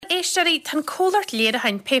éisteí tan cólart léad a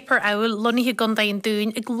hain paper áil loníthe gandaon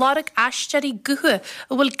dún ag glárag aisteí guthe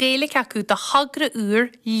a bhfuil géalaigh acu de hagra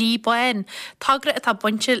úr líbain. Tagra atá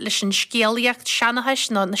bunte leis an scéalaíocht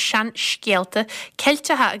seanachais ná na sean scéalta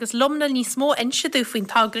ceiltethe agus lomna níos mó inseadú faoin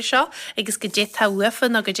tagra seo agus go détá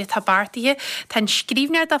uafan a go détá bartaithe tan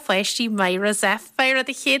scríbneir a foiistí Myra Zeff fear a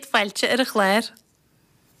chéad feilte ar a chléir.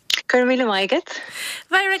 Gur míle maigad?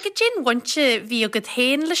 Bhair go djin wantse bhí agad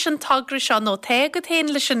héin leis an tagra seo nó te agad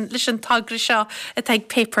héin leis an tagra seo a teag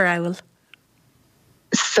paper owl.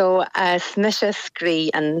 So sna sé scrí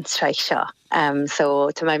an treich seo.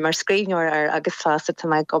 So tá mai mar scríbneoir ar agus fása tá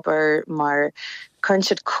mai gobar mar chun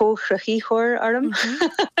siad cóchrachaí chóir orm.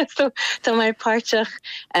 So tá mai páirteach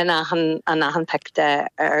an ahan pecte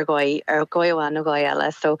ar gáilháin ó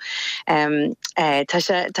gáile. So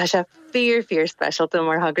tá sé fear special do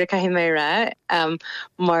mar hagra cai mé ra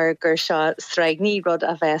mar gur seo straigní rud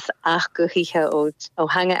a bheits ach gochíthe ó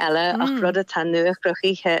hanga eile ach rud a tan nuach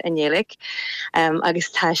gochíthe inélik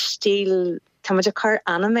agus tá stíl tá muidir chur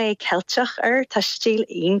anime ceilteach tá stíl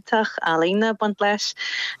iontach alína bant leis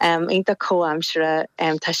ionta cóamsere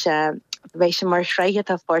tá sé bheith sé mar shreithe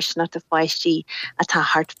a fórsna a foiistí a tá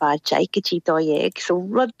hartfa jaicatí dóéig so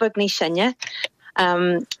rud bug ní sinne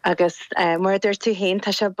agus mar idir tú héin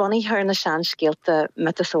tá sé bunaí thar na sean scéalta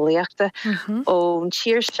metasóíochta ón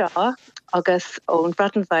tíir seo agus ón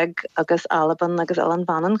Bratenweg agus Alban agus Alan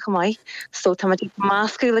Bannon chumai so tá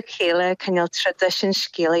máscú le chéile cinneal tradition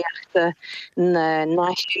scéalaíochta na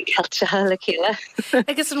náisiú ceiltethe le chéile.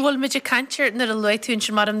 Agus an bhfuil muidir cantir nar a leitún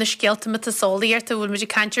sin mar am na scéalta metasóíarta bhfuil muidir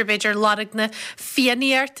cantir beidir larag na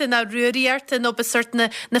fianaíarta na ruúíarta nó besort na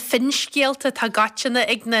fin scéalta tá gaitena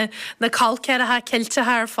ag na calcearatha ceiltethe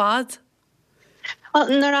ar fád. Well,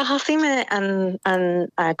 nar a hasíme an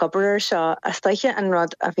gobar seo a stoiche an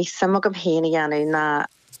rud a bhí samagam héna anú na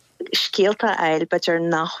scéalta eil beidir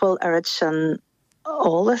nachhfuil arid sin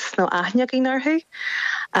ólas nó aithneag inarthú.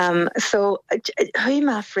 So hui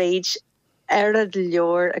má fréid airad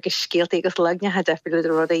leor agus scéalta agus legnethe defriúil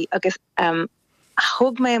rudaí agus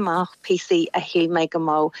thug mé amach PC a hí mé go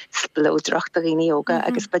má splódrocht a riine yoga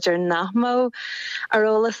agus beidir nachmó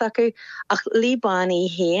arolalas acu ach líbánaí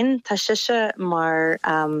héin tá siise mar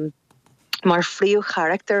fríú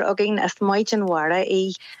character agin as maid an wara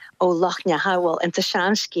í ó lochnethe bhfuil inta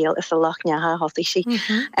sean scéal is a lochnethe hosaí si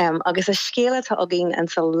agus a scéal atá agin an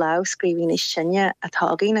sa láuscríbhín is sinne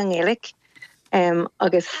atá agin an Gaelic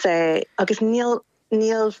agus níl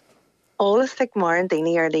ólas ag mar an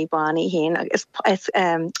daoine ar líbánaí héin agus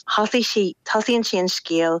thosaíonn sí an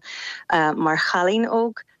scéal mar chalín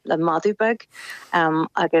óg le madúbeg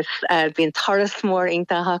agus bhíon taras mór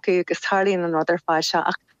ionta acu agus tarlíonn an rudidir fáil seo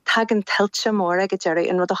ach tag an tiltte mór ag deireadh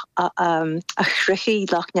in rud a chruchaí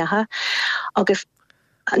lochnethe agus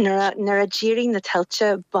nar a ddíirí na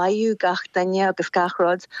tiltte baú gach daine agus gach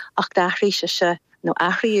rud ach daithrí se nó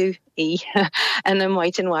aithriú í in a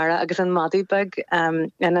maid an wara agus an madúbeg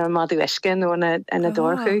in a madú eisce nó in a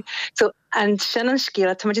dórchu. So an sin an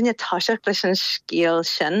scéal tá dinne táiseach leis an scéal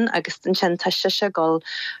sin agus an sin taiste se gáil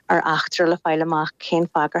ar achtar le fáile amach cén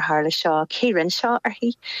fágur hála seo cérinn seo ar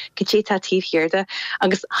hí gotí tá tíomhhirirde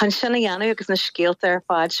agus han sin a dhéanú agus na scéalta ar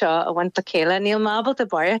fád seo a bhaint le céile níl mábal a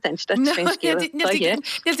bar insta scéal. Níl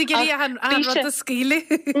géí an rud a scíle?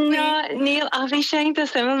 Níl a bhí sé de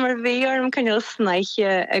sim mar bhí arm cinil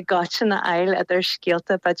snaiche a gáte na eil idir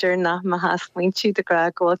scéalta beidir nach ma hasmuintú de gra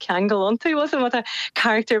gohfuil cean goón tú was mat a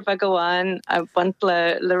character ba goháin a bant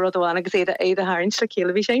le rodháin agus éad a haint le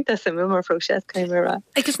céile bhí sé de sim mar froisiad caiimra.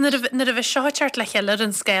 Agus na a bheith seoteart le cheile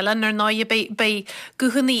an scéile nar ná bei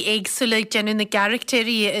guhannaí éagsúla genú na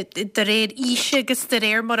charactéirí de réad ise agus de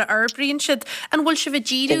réir mar a arbríonn siad an bhfuil se bheith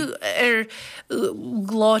díú ar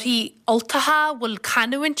glóirí altatha bhfuil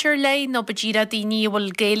canúintir lei nó bedíra daoine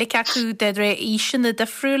bhfuil Gaelic acu de ré ise na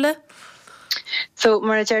defriúla? So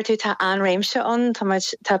mar a deir tú tá anréimse an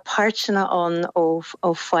tá páirtena an ó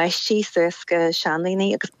foiisttí sus go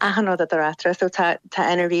seanlíní agus ahanrá a ratra so tá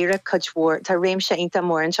ina rire chudhór tá réimse inta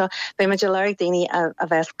mór an seo be me de leir daoine a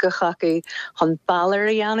bheits gocha acu chun ballar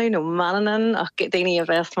a dhéanú nó malanan ach daoine a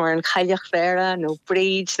bheits mór an chaileach féra nó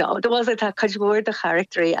bríd nó was tá chudhór de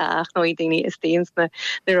characterí ach nó daoine is tíons na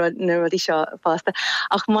rudí seo fásta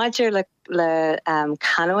ach maidir le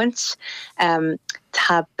canhaint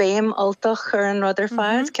tá béim altach chur an rudidir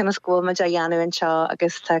fáid cinna scóil me a dhéanú an seo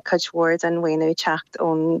agus tá chudhór an bhainú techt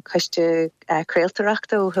ón chuiste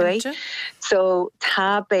creaaltarachta ó hui. So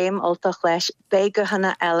tá béim oltach leis bé go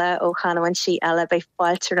hanna eile ó chanahain si eile bei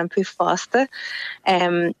fáiltir an pú fásta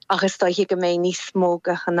agus tá hi go mé ní smó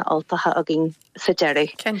go hanna oltacha a gin sa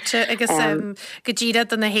Jerry. Kente agus go ddíra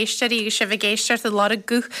don na héisteí agus se bh géisteart a lá a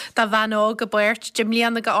guch dá bhaó go buirt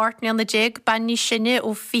Jimlíanna go áitní an na déag ban ní sinne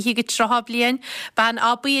ó fihi go troha blian ban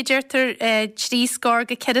abíidirtar trí scór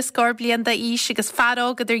go cead scór blian da ís agus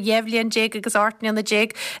faró go idir dhéhlíonn déag agus áitní an na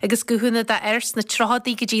déag agus gohúna da ers na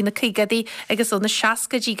trohadaí go dtí na chuigadaí agus ó na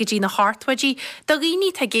seacadí go dtí na harthaidí. Da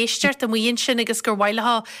rií tá géisteart a muon sin agus gur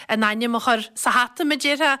bhailetha a naine mo chur sa hata me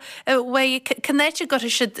déra cannéite go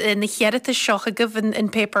si na cheirita seocha goibn in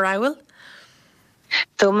Paper Owl.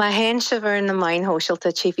 So ma hen se ver na main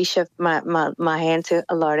hóisiilta chiefí se ma hen tú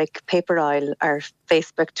a láric Paper Owl ar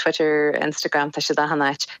Facebook, Twitter, Instagram tá se a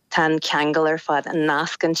hanait tan ceangal ar fad an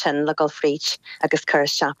nascan sin le gal frít agus chur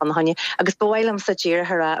seap an hanne agus bhhailm sa ddír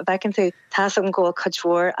hara bhecinn tú tasam go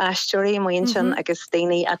chudhór aisteúí muon sin agus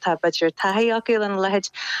daoine atá beidir taí acu an leid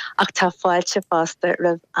ach tá fáilte fásta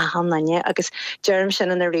rah a hanne agus germ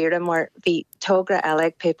sin an a rire mar bhí tógra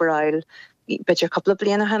eleg Paper Owl beidir couple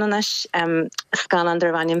bliana hananis scan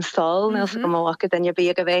under bhaim sol nels go mácha danne bí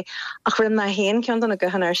a bheith ach rin na héon cean an a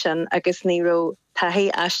gohannar sin agus níró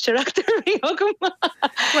taí aisteachtar ri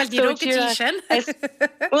Well ní sin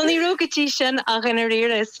Well ní rogatí sin a gan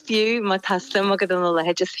réir is fiú má taslim agad an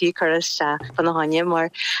le just fiú chu se fan na haine mar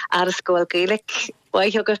a scóil Gaelic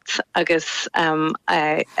waithiogat agus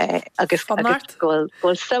agus scóil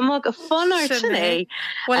samach a fanart sin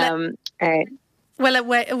é. Well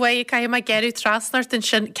bhfu cai mai geirú trasnart in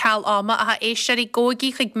sin ceall ama a éisteí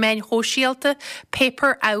ggógaí chuig mein hóisialta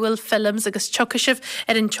Paper Owl films agus tucasibh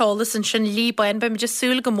ar an teolalas an sin líbain be me just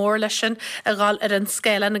súla go mór lei sin a gáil ar an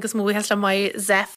scéile agus mhuihes le mai zef